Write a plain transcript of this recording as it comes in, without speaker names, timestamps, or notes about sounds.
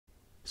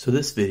So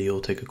this video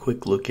will take a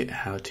quick look at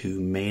how to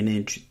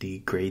manage the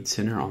Grade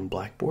Center on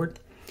Blackboard.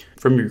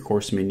 From your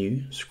course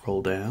menu,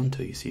 scroll down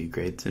until you see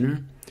Grade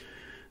Center.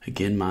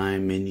 Again, my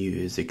menu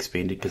is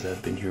expanded because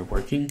I've been here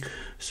working.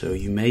 So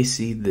you may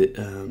see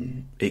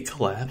that it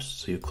collapsed.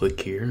 So you'll click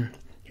here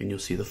and you'll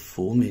see the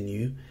full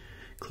menu.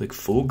 Click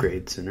Full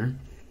Grade Center.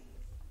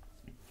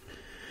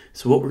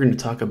 So what we're going to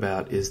talk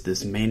about is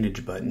this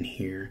Manage button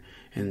here,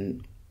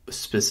 and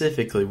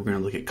specifically we're going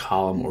to look at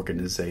column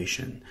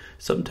organization.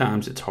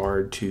 Sometimes it's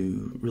hard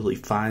to really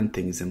find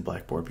things in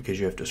Blackboard because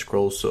you have to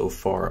scroll so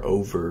far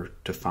over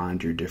to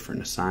find your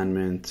different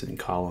assignments and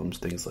columns,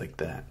 things like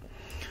that.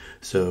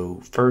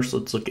 So first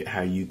let's look at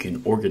how you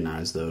can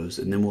organize those,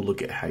 and then we'll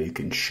look at how you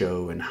can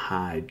show and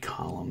hide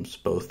columns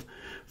both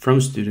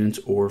from students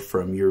or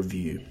from your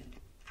view.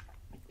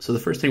 So the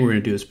first thing we're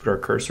going to do is put our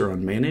cursor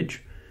on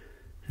Manage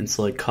and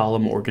select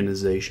Column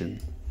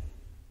Organization.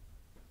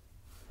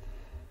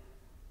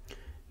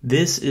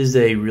 This is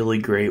a really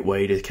great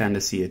way to kind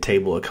of see a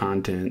table of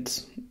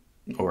contents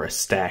or a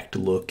stacked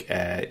look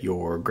at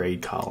your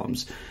grade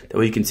columns. That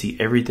way you can see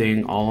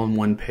everything all on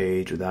one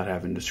page without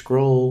having to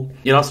scroll.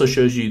 It also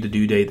shows you the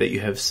due date that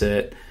you have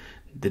set,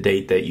 the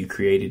date that you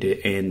created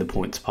it, and the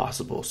points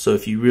possible. So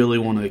if you really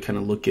want to kind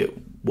of look at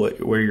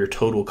where your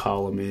total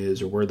column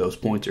is or where those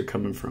points are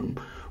coming from,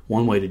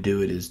 one way to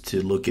do it is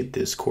to look at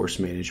this course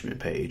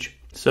management page.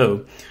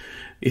 So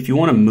if you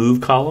want to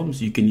move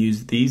columns, you can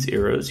use these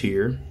arrows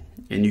here,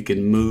 and you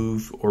can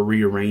move or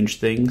rearrange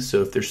things.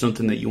 So if there's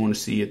something that you want to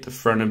see at the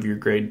front of your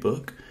grade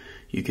book,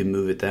 you can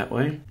move it that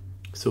way.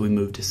 So we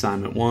moved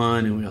assignment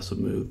 1, and we also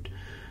moved,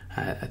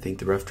 I think,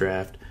 the rough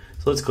draft.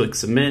 So let's click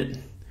Submit.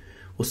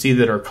 We'll see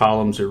that our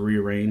columns are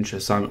rearranged.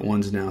 Assignment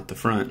 1's now at the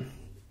front.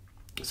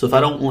 So if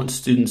I don't want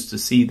students to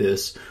see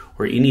this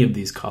or any of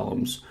these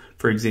columns,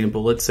 for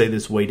example, let's say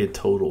this weighted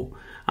total,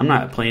 I'm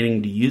not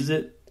planning to use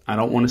it. I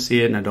don't want to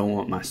see it, and I don't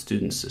want my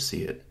students to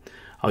see it.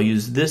 I'll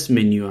use this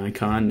menu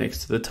icon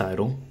next to the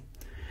title,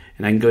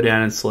 and I can go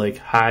down and select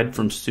Hide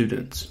from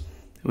Students.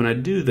 When I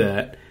do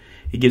that,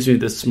 it gives me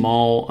this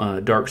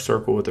small dark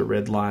circle with a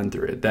red line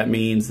through it. That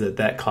means that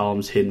that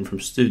column's hidden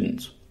from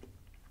students.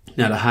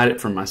 Now to hide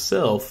it from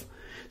myself,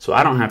 so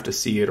I don't have to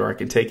see it or I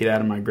can take it out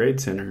of my Grade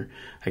Center,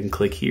 I can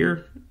click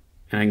here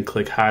and I can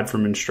click Hide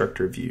from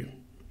Instructor View.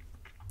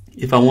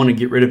 If I want to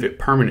get rid of it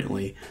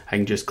permanently, I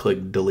can just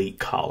click Delete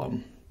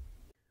Column.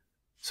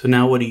 So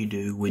now what do you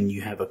do when you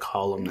have a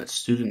column that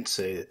students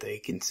say that they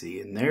can see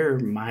in their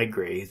My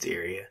Grades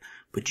area,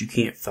 but you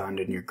can't find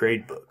in your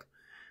gradebook?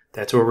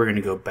 That's where we're going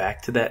to go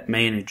back to that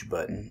Manage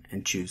button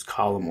and choose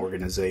Column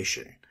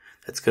Organization.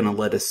 That's going to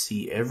let us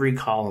see every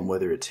column,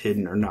 whether it's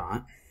hidden or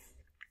not.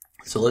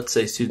 So let's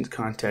say students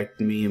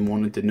contacted me and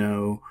wanted to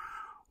know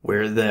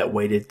where that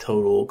weighted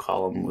total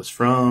column was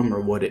from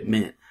or what it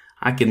meant.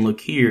 I can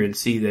look here and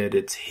see that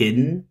it's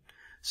hidden.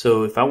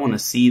 So if I want to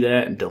see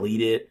that and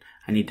delete it,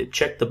 I need to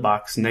check the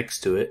box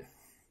next to it,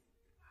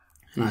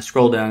 and I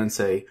scroll down and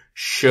say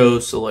Show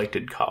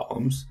Selected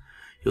Columns.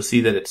 You'll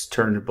see that it's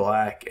turned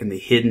black and the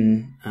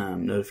hidden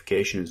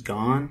notification is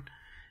gone.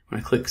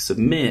 When I click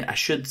Submit, I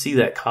should see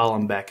that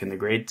column back in the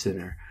Grade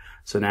Center.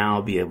 So now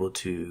I'll be able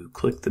to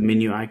click the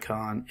menu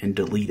icon and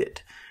delete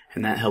it,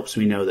 and that helps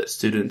me know that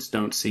students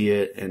don't see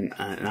it, and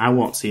I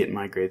won't see it in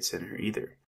my Grade Center either.